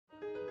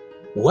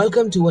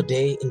Welcome to a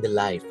day in the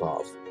life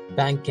of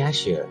bank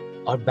cashier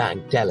or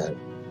bank teller.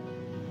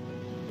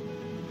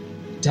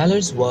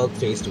 Tellers work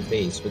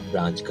face-to-face with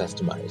branch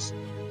customers,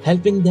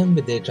 helping them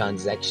with their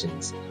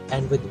transactions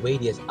and with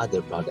various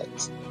other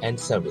products and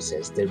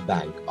services their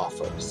bank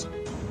offers.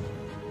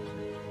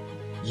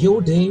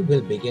 Your day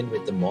will begin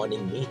with the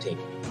morning meeting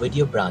with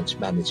your branch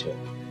manager.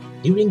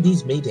 During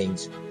these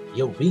meetings,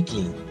 your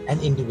weekly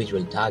and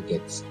individual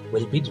targets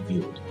will be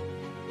reviewed.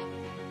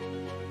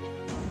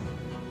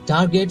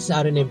 Targets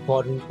are an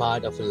important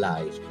part of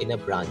life in a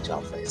branch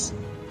office.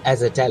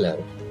 As a teller,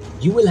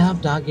 you will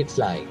have targets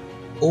like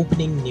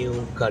opening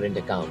new current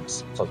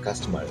accounts for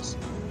customers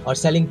or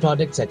selling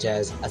products such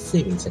as a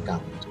savings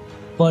account,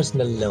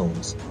 personal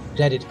loans,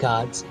 credit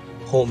cards,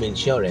 home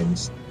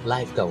insurance,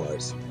 life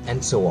covers,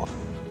 and so on.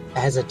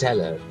 As a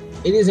teller,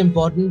 it is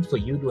important for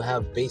you to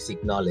have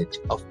basic knowledge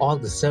of all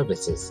the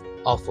services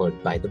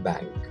offered by the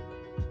bank.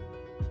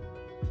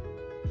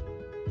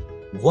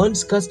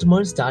 Once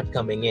customers start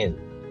coming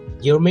in,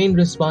 your main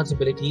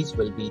responsibilities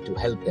will be to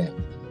help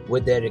them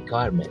with their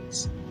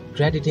requirements,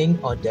 crediting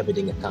or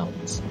debiting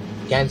accounts,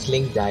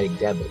 cancelling direct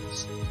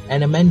debits,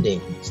 and amending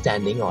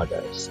standing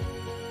orders.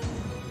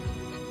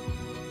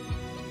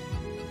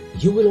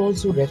 You will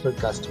also refer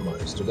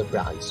customers to the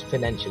branch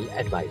financial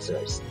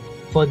advisors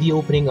for the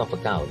opening of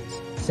accounts,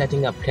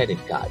 setting up credit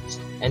cards,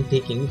 and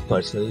taking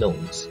personal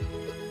loans.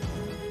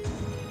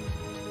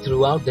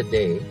 Throughout the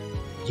day,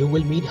 you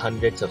will meet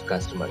hundreds of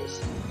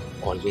customers.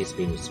 Always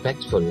be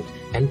respectful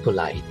and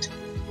polite.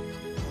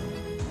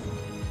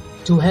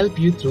 To help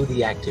you through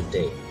the active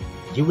day,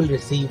 you will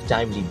receive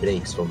timely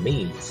breaks for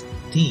meals,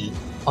 tea,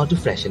 or to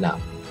freshen up.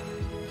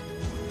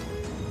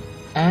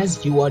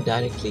 As you are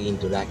directly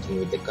interacting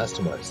with the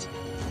customers,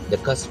 the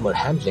customer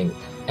handling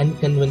and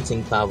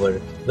convincing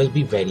power will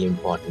be very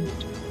important.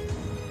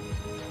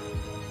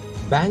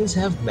 Banks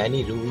have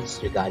many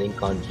rules regarding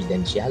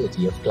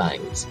confidentiality of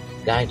clients,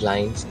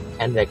 guidelines,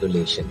 and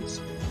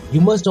regulations. You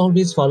must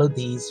always follow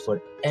these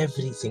for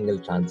every single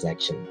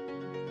transaction.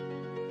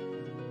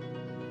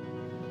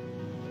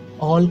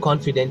 All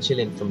confidential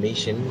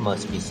information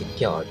must be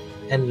secured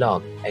and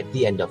logged at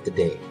the end of the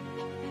day.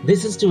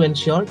 This is to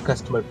ensure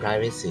customer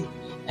privacy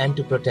and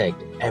to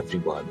protect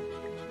everyone.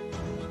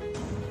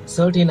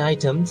 Certain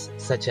items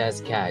such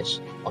as cash,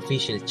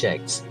 official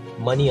checks,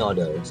 money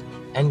orders,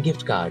 and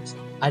gift cards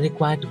are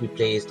required to be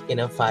placed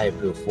in a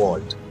fireproof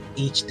vault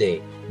each day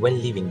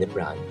when leaving the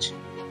branch.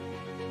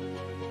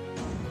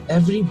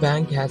 Every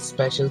bank has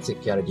special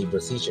security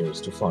procedures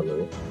to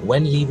follow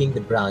when leaving the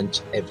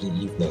branch every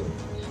evening.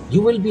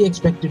 You will be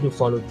expected to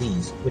follow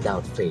these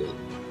without fail.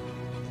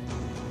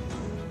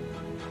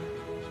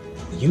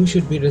 You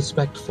should be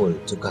respectful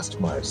to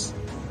customers,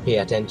 pay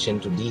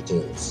attention to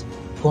details,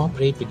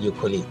 cooperate with your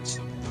colleagues,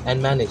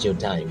 and manage your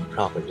time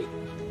properly.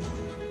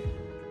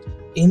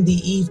 In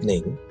the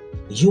evening,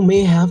 you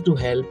may have to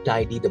help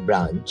tidy the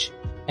branch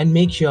and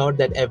make sure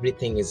that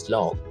everything is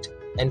locked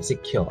and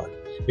secure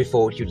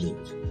before you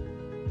leave.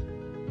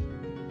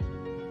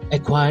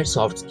 Acquire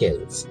soft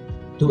skills.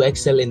 To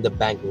excel in the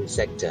banking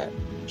sector,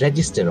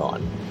 register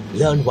on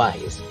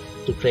LearnWise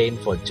to train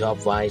for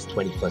JobWise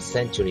 21st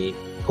Century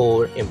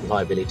core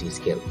employability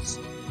skills.